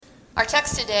Our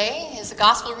text today is a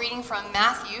gospel reading from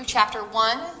Matthew chapter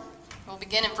 1. We'll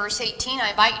begin in verse 18.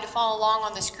 I invite you to follow along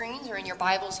on the screens or in your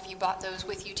Bibles if you brought those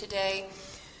with you today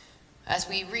as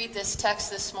we read this text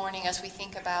this morning as we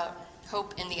think about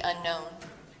hope in the unknown.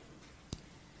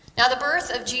 Now the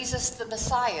birth of Jesus the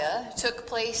Messiah took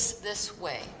place this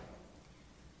way.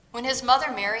 When his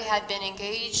mother Mary had been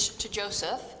engaged to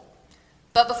Joseph,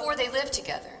 but before they lived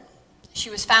together, she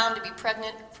was found to be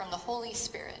pregnant from the Holy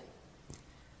Spirit.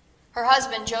 Her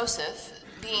husband Joseph,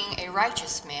 being a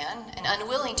righteous man and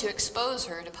unwilling to expose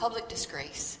her to public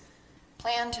disgrace,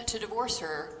 planned to divorce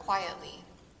her quietly.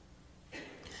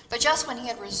 But just when he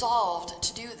had resolved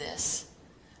to do this,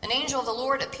 an angel of the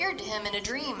Lord appeared to him in a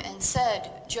dream and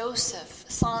said, "Joseph,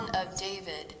 son of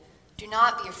David, do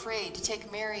not be afraid to take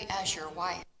Mary as your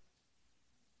wife.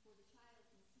 For the child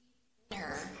conceived in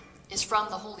her is from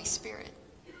the Holy Spirit.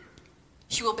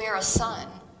 She will bear a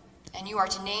son, and you are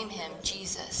to name him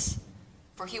Jesus,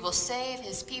 for he will save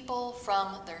his people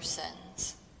from their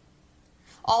sins."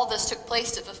 All this took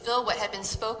place to fulfill what had been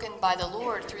spoken by the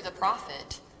Lord through the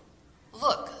prophet.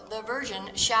 "Look, the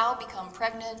virgin shall become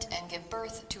pregnant and give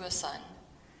birth to a son,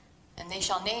 and they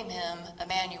shall name him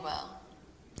Emmanuel,"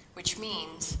 which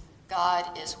means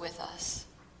God is with us.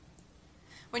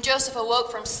 When Joseph awoke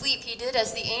from sleep, he did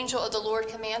as the angel of the Lord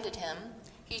commanded him.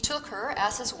 He took her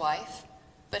as his wife,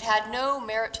 but had no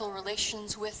marital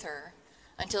relations with her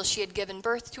until she had given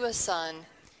birth to a son,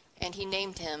 and he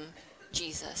named him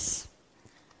Jesus.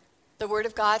 The word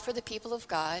of God for the people of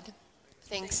God.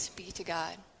 Thanks be to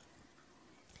God.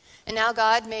 And now,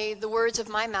 God, may the words of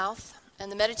my mouth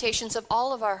and the meditations of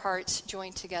all of our hearts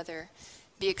joined together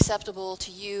be acceptable to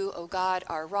you, O God,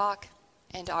 our rock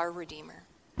and our Redeemer.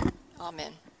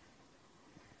 Amen.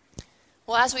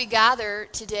 Well, as we gather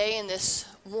today in this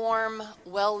warm,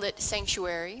 well-lit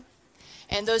sanctuary,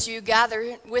 and those of you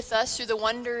gather with us through the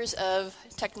wonders of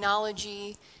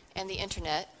technology and the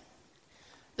internet,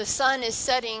 the sun is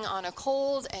setting on a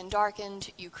cold and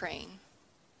darkened Ukraine.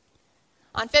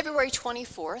 On February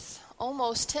 24th,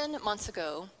 almost 10 months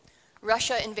ago,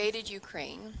 Russia invaded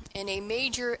Ukraine in a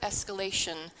major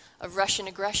escalation of Russian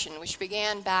aggression, which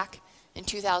began back in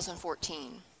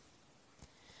 2014.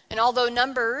 And although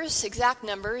exact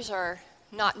numbers are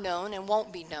not known and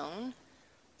won't be known,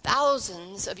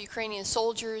 thousands of Ukrainian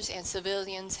soldiers and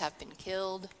civilians have been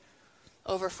killed,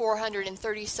 over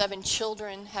 437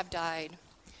 children have died,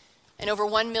 and over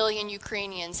 1 million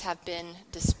Ukrainians have been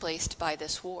displaced by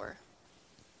this war.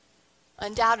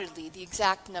 Undoubtedly, the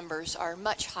exact numbers are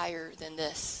much higher than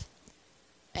this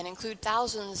and include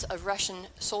thousands of Russian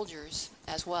soldiers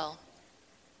as well.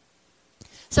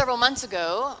 Several months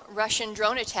ago, Russian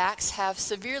drone attacks have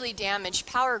severely damaged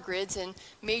power grids in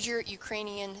major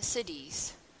Ukrainian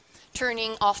cities,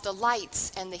 turning off the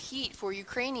lights and the heat for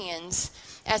Ukrainians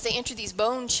as they enter these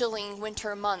bone-chilling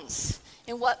winter months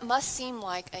in what must seem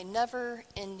like a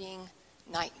never-ending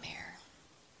nightmare.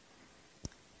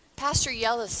 Pastor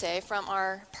Yelisei from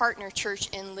our partner church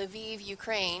in Lviv,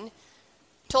 Ukraine,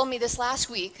 told me this last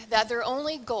week that their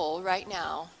only goal right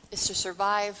now is to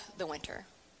survive the winter.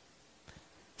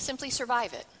 Simply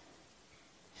survive it.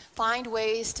 Find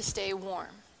ways to stay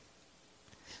warm.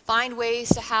 Find ways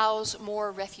to house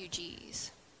more refugees.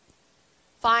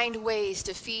 Find ways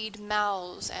to feed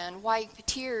mouths and wipe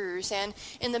tears, and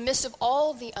in the midst of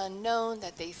all the unknown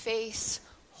that they face,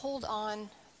 hold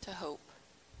on to hope.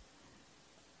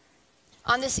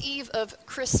 On this eve of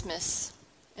Christmas,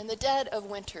 in the dead of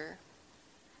winter,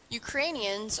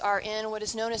 Ukrainians are in what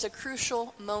is known as a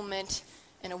crucial moment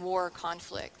in a war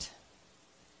conflict.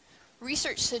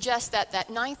 Research suggests that that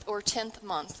 9th or 10th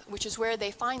month, which is where they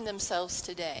find themselves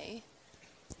today,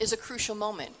 is a crucial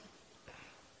moment.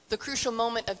 The crucial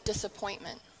moment of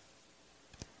disappointment,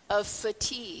 of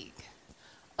fatigue,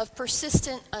 of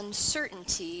persistent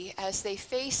uncertainty as they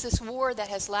face this war that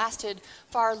has lasted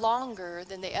far longer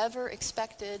than they ever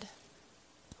expected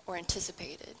or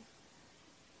anticipated.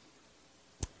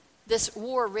 This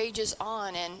war rages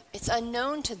on, and it's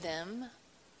unknown to them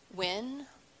when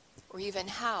or even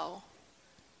how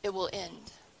it will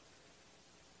end.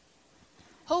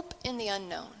 Hope in the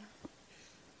unknown.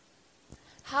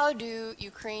 How do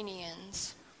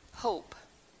Ukrainians hope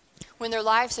when their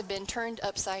lives have been turned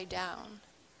upside down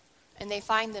and they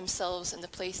find themselves in the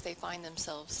place they find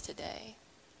themselves today?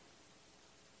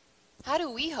 How do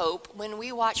we hope when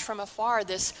we watch from afar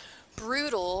this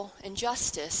brutal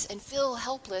injustice and feel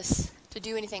helpless to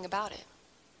do anything about it?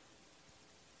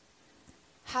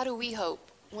 How do we hope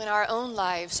when our own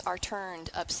lives are turned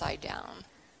upside down?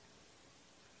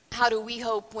 How do we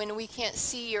hope when we can't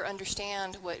see or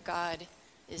understand what God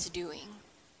is doing?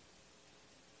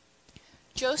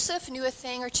 Joseph knew a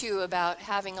thing or two about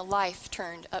having a life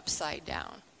turned upside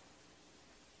down.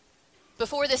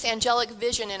 Before this angelic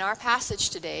vision in our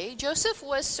passage today, Joseph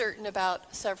was certain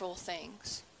about several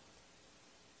things.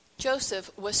 Joseph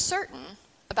was certain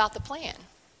about the plan.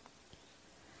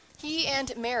 He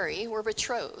and Mary were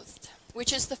betrothed,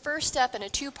 which is the first step in a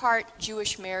two-part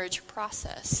Jewish marriage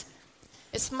process.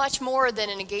 It's much more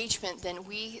than an engagement than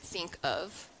we think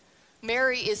of.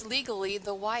 Mary is legally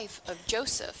the wife of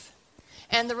Joseph,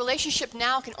 and the relationship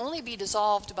now can only be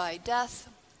dissolved by death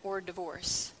or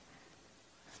divorce.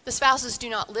 The spouses do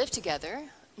not live together,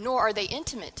 nor are they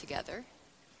intimate together.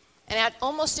 And at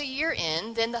almost a year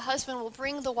in, then the husband will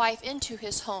bring the wife into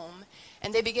his home,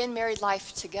 and they begin married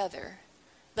life together,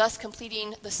 thus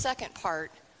completing the second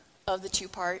part of the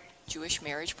two-part Jewish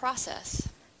marriage process.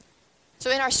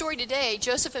 So in our story today,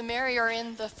 Joseph and Mary are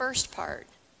in the first part.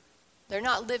 They're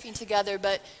not living together,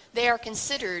 but they are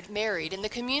considered married, and the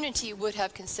community would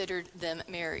have considered them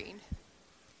married.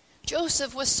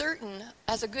 Joseph was certain,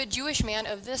 as a good Jewish man,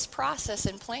 of this process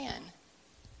and plan,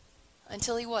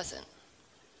 until he wasn't.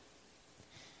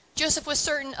 Joseph was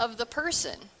certain of the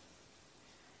person.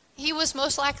 He was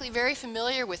most likely very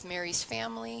familiar with Mary's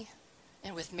family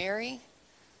and with Mary.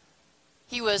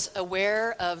 He was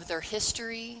aware of their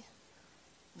history,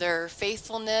 their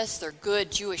faithfulness, their good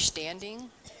Jewish standing.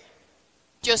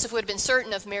 Joseph would have been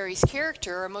certain of Mary's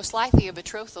character, or most likely a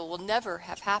betrothal will never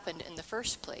have happened in the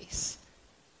first place.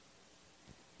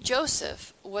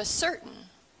 Joseph was certain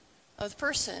of the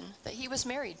person that he was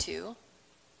married to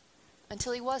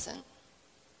until he wasn't.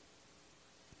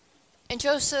 And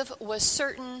Joseph was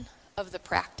certain of the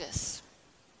practice.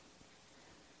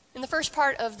 In the first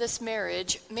part of this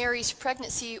marriage, Mary's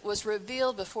pregnancy was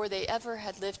revealed before they ever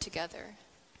had lived together.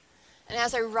 And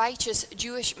as a righteous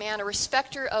Jewish man, a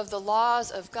respecter of the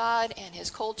laws of God and his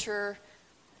culture,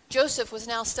 Joseph was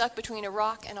now stuck between a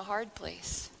rock and a hard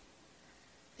place.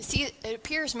 You see, it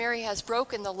appears Mary has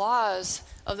broken the laws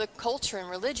of the culture and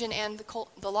religion and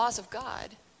the laws of God.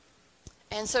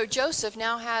 And so Joseph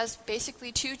now has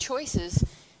basically two choices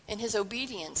in his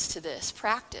obedience to this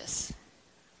practice.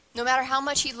 No matter how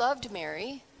much he loved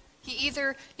Mary, he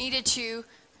either needed to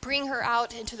bring her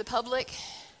out into the public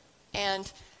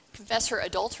and confess her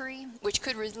adultery, which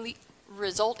could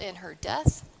result in her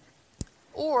death,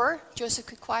 or Joseph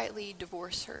could quietly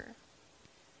divorce her.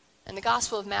 And the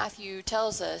Gospel of Matthew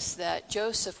tells us that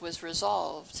Joseph was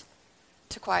resolved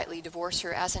to quietly divorce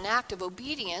her as an act of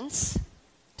obedience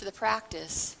to the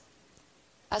practice,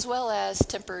 as well as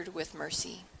tempered with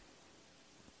mercy.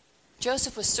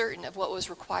 Joseph was certain of what was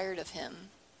required of him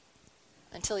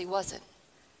until he wasn't.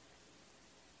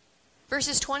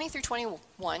 Verses 20 through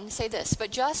 21 say this: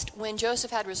 "But just when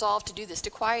Joseph had resolved to do this, to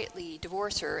quietly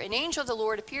divorce her, an angel of the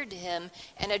Lord appeared to him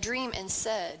in a dream and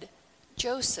said,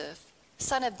 'Joseph,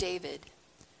 son of David,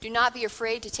 do not be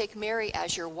afraid to take Mary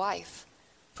as your wife,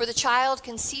 for the child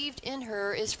conceived in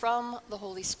her is from the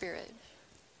Holy Spirit.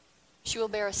 She will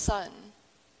bear a son,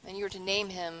 and you are to name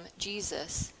him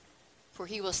Jesus, for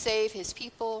he will save his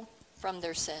people from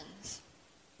their sins.'"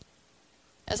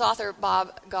 As author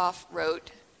Bob Goff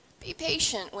wrote, "Be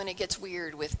patient when it gets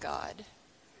weird with God."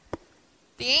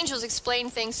 The angels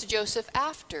explained things to Joseph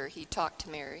after he talked to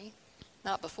Mary,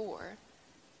 not before.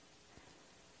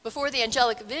 Before the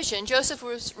angelic vision, Joseph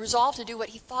was resolved to do what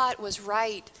he thought was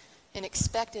right and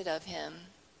expected of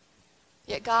him.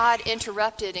 Yet God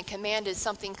interrupted and commanded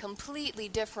something completely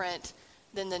different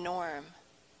than the norm.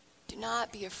 "Do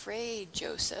not be afraid,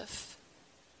 Joseph.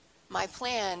 My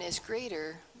plan is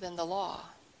greater than the law."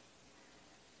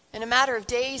 In a matter of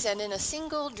days and in a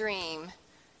single dream,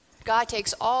 God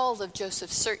takes all of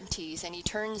Joseph's certainties and he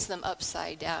turns them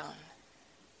upside down.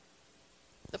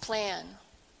 The plan,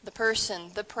 the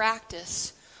person, the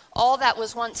practice, all that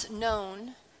was once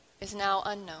known is now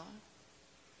unknown.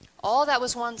 All that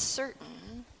was once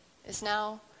certain is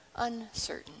now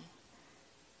uncertain.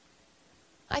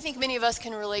 I think many of us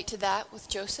can relate to that with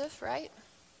Joseph, right?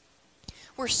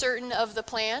 We're certain of the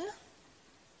plan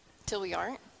till we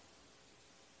aren't.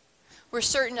 We're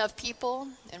certain of people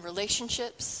and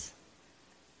relationships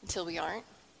until we aren't.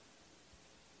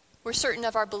 We're certain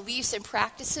of our beliefs and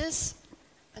practices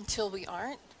until we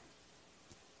aren't.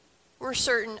 We're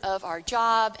certain of our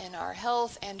job and our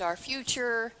health and our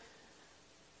future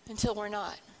until we're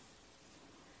not.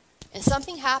 And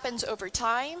something happens over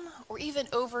time or even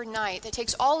overnight that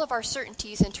takes all of our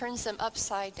certainties and turns them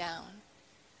upside down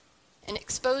and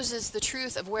exposes the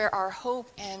truth of where our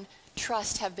hope and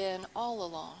trust have been all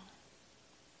along.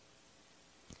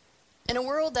 In a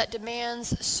world that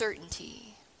demands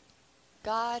certainty,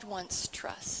 God wants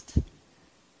trust.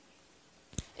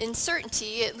 In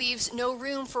certainty, it leaves no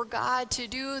room for God to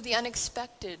do the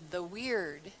unexpected, the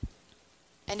weird,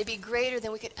 and to be greater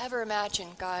than we could ever imagine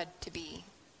God to be.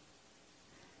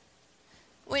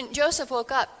 When Joseph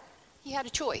woke up, he had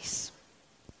a choice.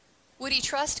 Would he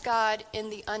trust God in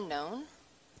the unknown,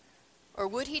 or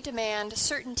would he demand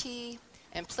certainty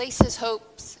and place his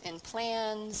hopes in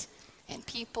plans and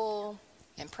people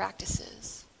and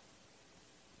practices?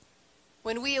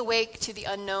 When we awake to the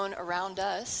unknown around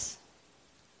us,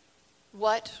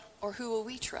 what or who will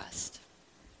we trust?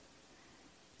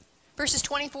 Verses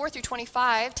 24 through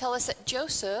 25 tell us that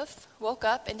Joseph woke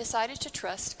up and decided to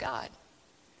trust God.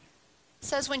 It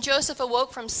says, when Joseph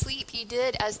awoke from sleep, he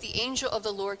did as the angel of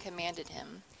the Lord commanded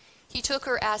him. He took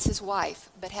her as his wife,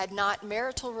 but had not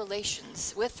marital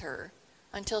relations with her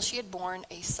until she had borne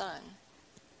a son,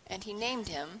 and he named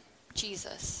him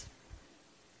Jesus.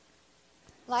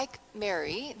 Like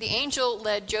Mary, the angel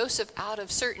led Joseph out of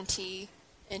certainty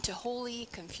into holy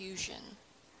confusion.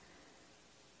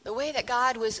 The way that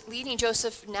God was leading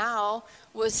Joseph now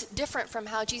was different from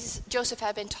how Joseph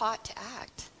had been taught to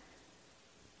act.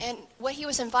 And what he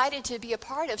was invited to be a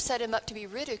part of set him up to be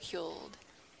ridiculed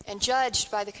and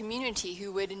judged by the community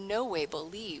who would in no way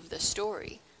believe the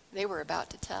story they were about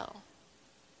to tell.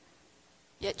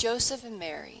 Yet Joseph and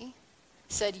Mary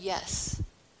said yes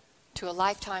to a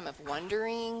lifetime of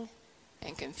wondering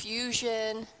and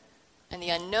confusion and the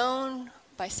unknown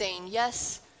by saying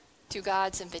yes to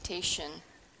God's invitation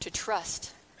to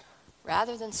trust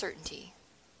rather than certainty.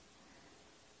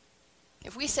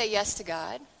 If we say yes to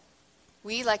God,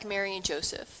 we, like Mary and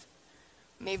Joseph,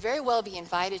 may very well be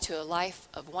invited to a life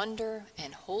of wonder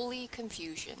and holy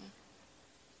confusion,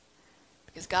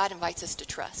 because God invites us to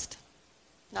trust,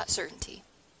 not certainty.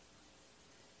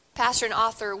 Pastor and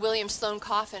author William Sloane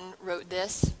Coffin wrote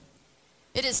this: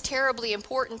 "It is terribly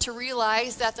important to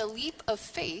realize that the leap of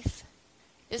faith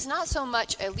is not so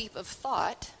much a leap of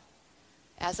thought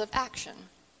as of action.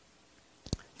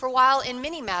 For while in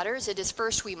many matters it is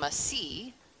first we must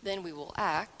see, then we will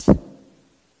act,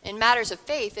 in matters of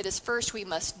faith it is first we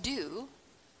must do,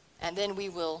 and then we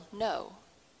will know.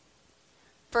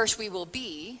 First we will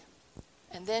be,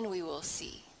 and then we will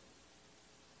see.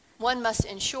 One must,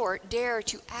 in short, dare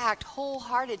to act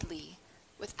wholeheartedly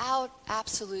without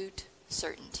absolute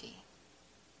certainty."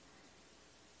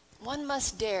 One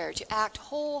must dare to act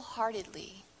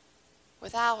wholeheartedly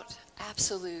without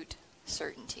absolute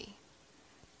certainty.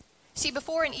 See,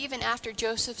 before and even after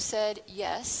Joseph said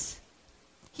yes,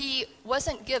 he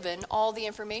wasn't given all the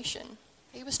information.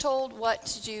 He was told what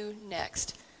to do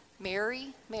next.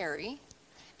 Marry Mary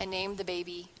and name the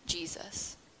baby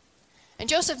Jesus. And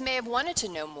Joseph may have wanted to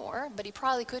know more, but he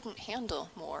probably couldn't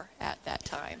handle more at that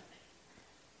time.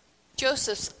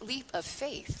 Joseph's leap of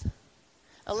faith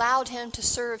allowed him to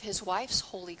serve his wife's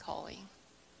holy calling,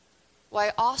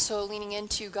 while also leaning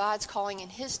into God's calling in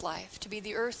his life to be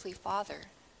the earthly father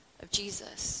of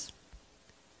Jesus.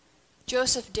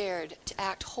 Joseph dared to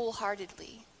act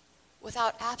wholeheartedly,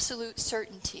 without absolute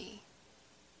certainty,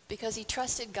 because he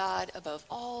trusted God above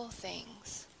all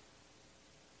things.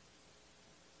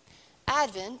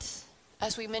 Advent,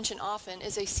 as we mention often,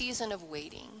 is a season of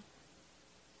waiting,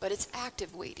 but it's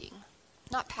active waiting,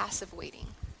 not passive waiting.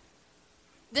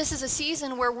 This is a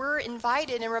season where we're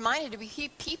invited and reminded to be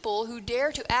people who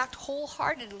dare to act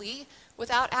wholeheartedly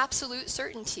without absolute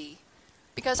certainty,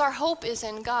 because our hope is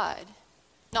in God,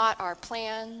 not our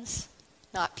plans,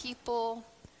 not people,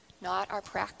 not our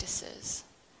practices.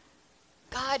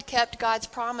 God kept God's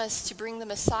promise to bring the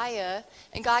Messiah,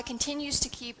 and God continues to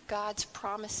keep God's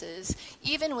promises,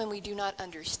 even when we do not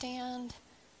understand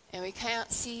and we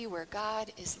can't see where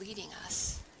God is leading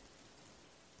us.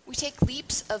 We take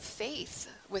leaps of faith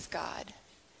with God,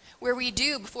 where we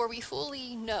do before we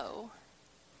fully know.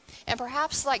 And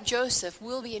perhaps like Joseph,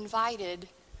 we'll be invited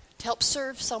to help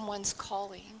serve someone's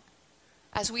calling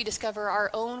as we discover our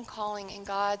own calling in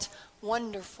God's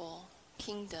wonderful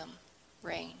kingdom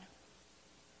reign.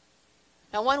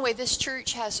 Now, one way this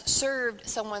church has served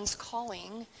someone's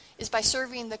calling is by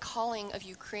serving the calling of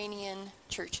Ukrainian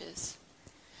churches.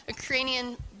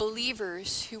 Ukrainian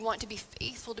believers who want to be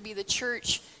faithful to be the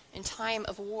church in time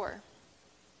of war.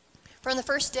 From the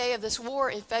first day of this war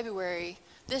in February,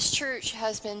 this church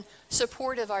has been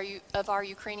supportive of our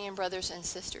Ukrainian brothers and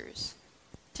sisters.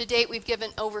 To date, we've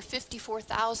given over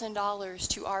 $54,000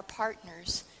 to our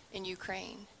partners in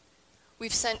Ukraine.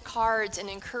 We've sent cards and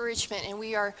encouragement, and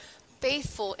we are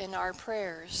faithful in our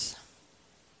prayers.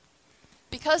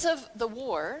 Because of the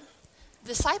war,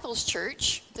 Disciples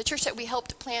Church, the church that we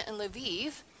helped plant in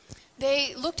Lviv,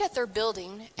 they looked at their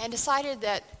building and decided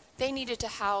that they needed to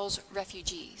house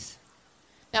refugees.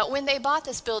 Now, when they bought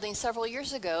this building several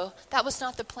years ago, that was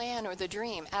not the plan or the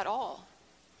dream at all.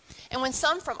 And when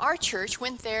some from our church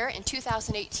went there in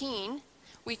 2018,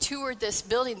 we toured this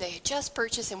building they had just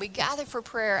purchased, and we gathered for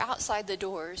prayer outside the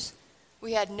doors.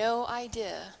 We had no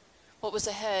idea what was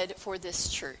ahead for this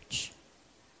church.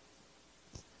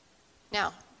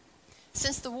 Now,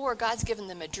 since the war, God's given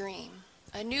them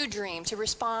a new dream to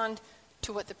respond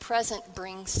to what the present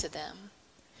brings to them.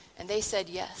 And they said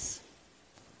yes.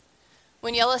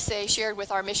 When Yelisei shared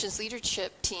with our missions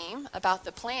leadership team about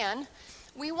the plan,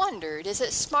 we wondered, is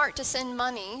it smart to send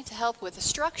money to help with the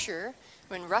structure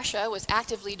when Russia was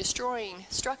actively destroying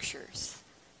structures?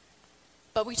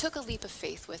 But we took a leap of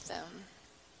faith with them,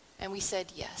 and we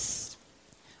said yes.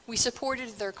 We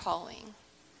supported their calling,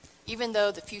 even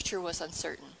though the future was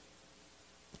uncertain.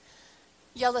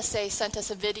 Yelisei sent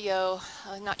us a video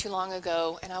not too long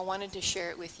ago, and I wanted to share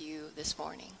it with you this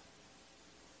morning.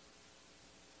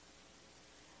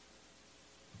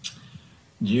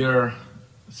 Dear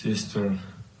Sister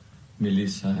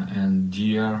Melissa and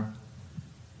dear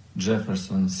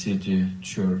Jefferson City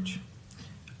Church,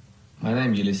 my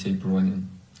name is Yelisei Pronin,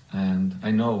 and I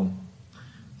know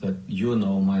that you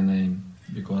know my name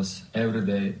because every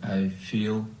day I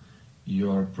feel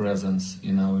your presence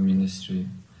in our ministry,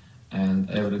 and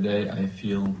every day I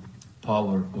feel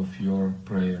power of your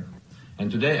prayer.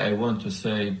 And today I want to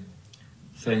say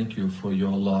thank you for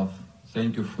your love,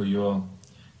 thank you for your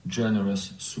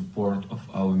generous support of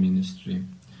our ministry.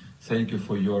 Thank you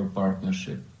for your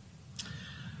partnership.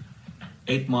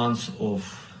 8 months of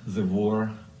the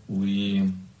war,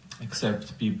 we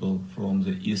accept people from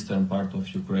the eastern part of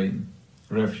Ukraine,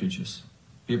 refugees,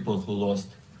 people who lost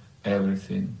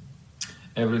everything.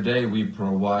 Every day we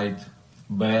provide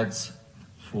beds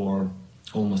for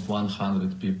almost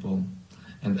 100 people,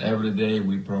 and every day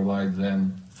we provide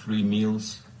them 3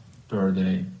 meals per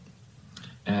day.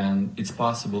 And it's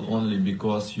possible only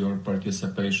because your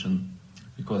participation,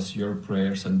 because your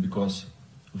prayers, and because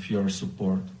of your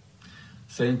support.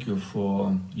 Thank you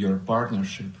for your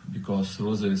partnership, because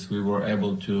through this we were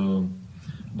able to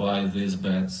buy these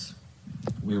beds,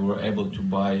 we were able to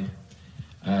buy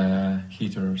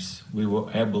heaters, we were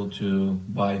able to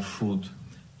buy food,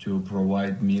 to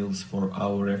provide meals for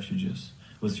our refugees.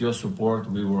 With your support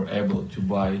we were able to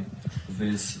buy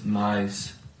these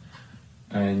nice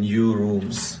new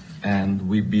rooms, and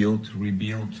we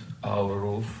rebuilt our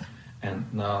roof, and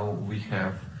now we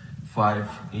have 5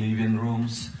 living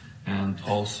rooms, and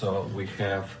also we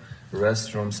have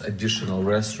restrooms, additional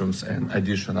restrooms and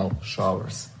additional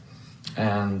showers.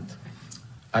 And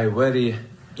I'm very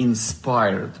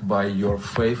inspired by your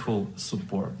faithful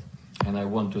support, and I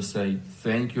want to say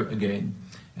thank you again,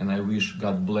 and I wish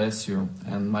God bless you,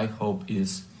 and my hope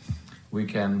is we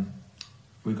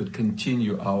could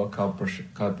continue our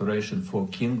cooperation for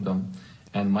kingdom,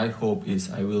 and my hope is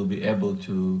I will be able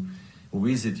to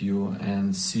visit you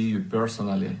and see you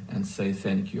personally and say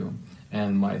thank you.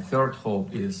 And my third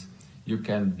hope is you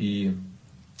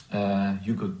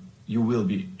will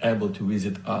be able to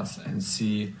visit us and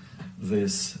see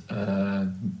this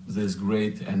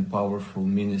great and powerful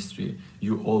ministry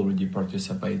you already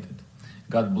participated.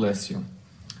 God bless you.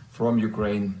 From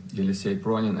Ukraine, Yelisei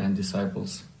Pronin and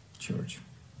Disciples Church.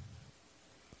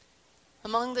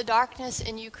 Among the darkness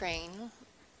in Ukraine,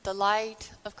 the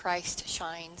light of Christ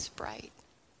shines bright.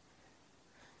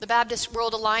 The Baptist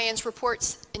World Alliance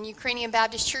reports in Ukrainian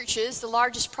Baptist churches, the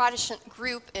largest Protestant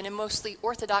group in a mostly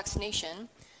Orthodox nation,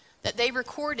 that they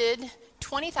recorded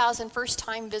 20,000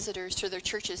 first-time visitors to their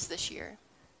churches this year.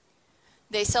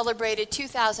 They celebrated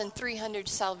 2,300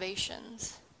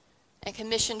 salvations and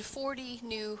commissioned 40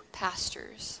 new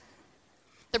pastors.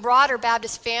 The broader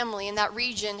Baptist family in that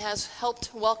region has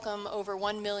helped welcome over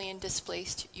 1 million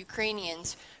displaced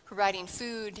Ukrainians, providing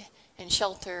food and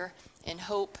shelter and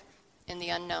hope in the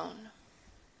unknown.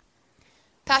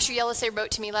 Pastor Yelisei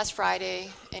wrote to me last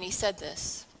Friday, and he said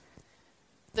this: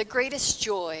 "The greatest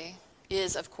joy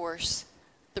is, of course,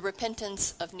 the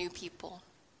repentance of new people."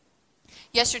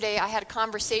 Yesterday, I had a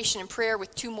conversation in prayer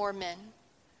with 2 more men.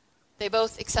 They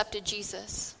both accepted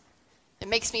Jesus. It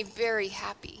makes me very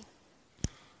happy.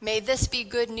 May this be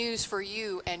good news for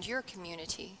you and your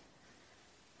community,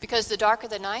 because the darker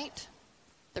the night,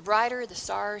 the brighter the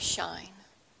stars shine.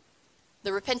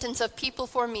 The repentance of people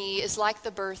for me is like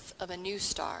the birth of a new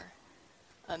star,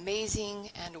 amazing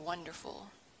and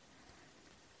wonderful.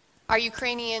 Our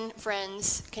Ukrainian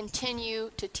friends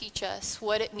continue to teach us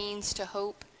what it means to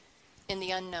hope in the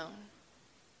unknown.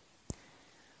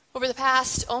 Over the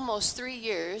past almost 3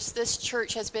 years, this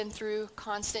church has been through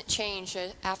constant change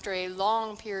after a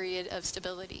long period of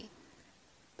stability.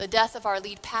 the death of our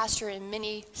lead pastor and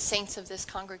many saints of this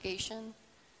congregation,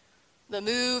 the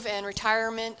move and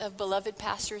retirement of beloved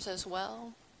pastors as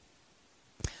well.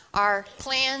 Our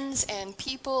plans and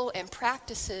people and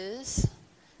practices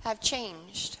have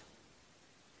changed.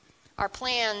 Our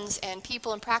plans and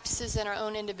people and practices in our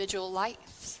own individual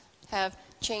lives have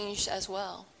changed as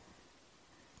well.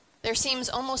 There seems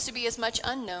almost to be as much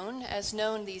unknown as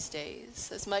known these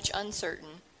days, as much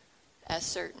uncertain as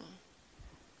certain.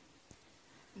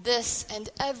 This and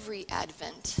every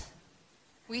Advent,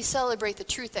 we celebrate the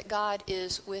truth that God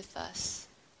is with us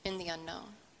in the unknown.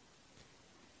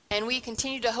 And we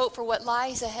continue to hope for what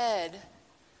lies ahead,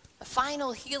 a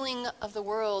final healing of the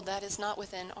world that is not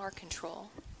within our control.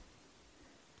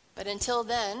 But until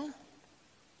then,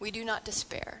 we do not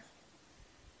despair.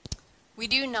 We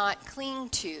do not cling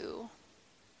to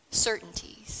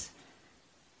certainties.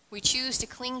 We choose to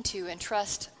cling to and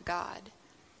trust God,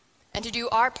 and to do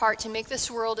our part to make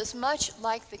this world as much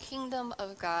like the kingdom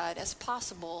of God as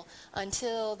possible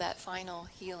until that final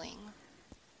healing.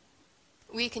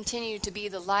 We continue to be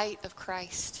the light of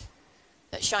Christ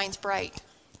that shines bright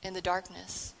in the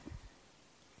darkness.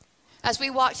 As we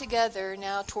walk together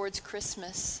now towards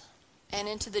Christmas and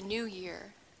into the new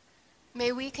year,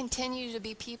 may we continue to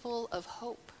be people of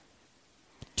hope,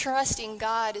 trusting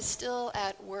God is still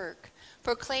at work,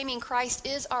 proclaiming Christ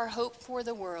is our hope for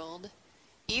the world,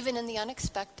 even in the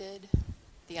unexpected,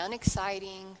 the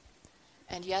unexciting,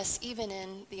 and yes, even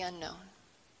in the unknown.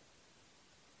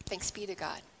 Thanks be to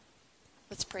God.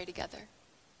 Let's pray together.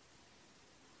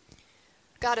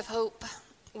 God of hope,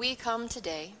 we come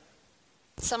today,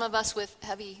 some of us with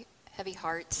heavy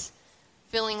hearts,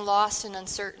 feeling lost and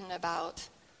uncertain about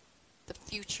the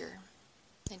future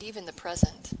and even the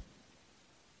present.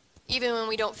 Even when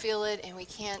we don't feel it and we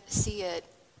can't see it,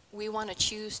 we want to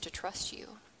choose to trust you.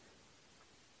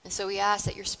 And so we ask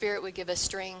that your Spirit would give us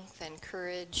strength and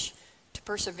courage to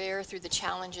persevere through the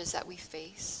challenges that we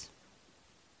face.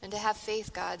 And to have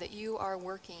faith, God, that you are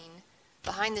working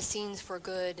behind the scenes for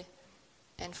good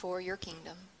and for your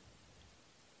kingdom.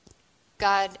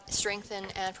 God, strengthen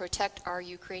and protect our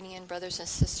Ukrainian brothers and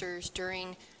sisters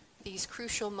during these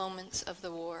crucial moments of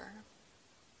the war.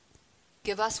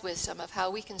 Give us wisdom of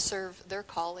how we can serve their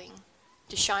calling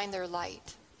to shine their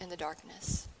light in the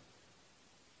darkness.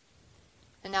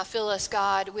 And now fill us,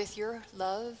 God, with your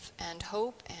love and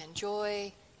hope and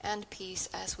joy and peace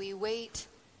as we wait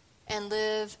and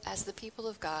live as the people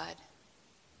of God,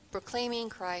 proclaiming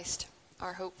Christ,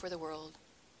 our hope for the world.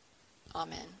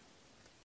 Amen.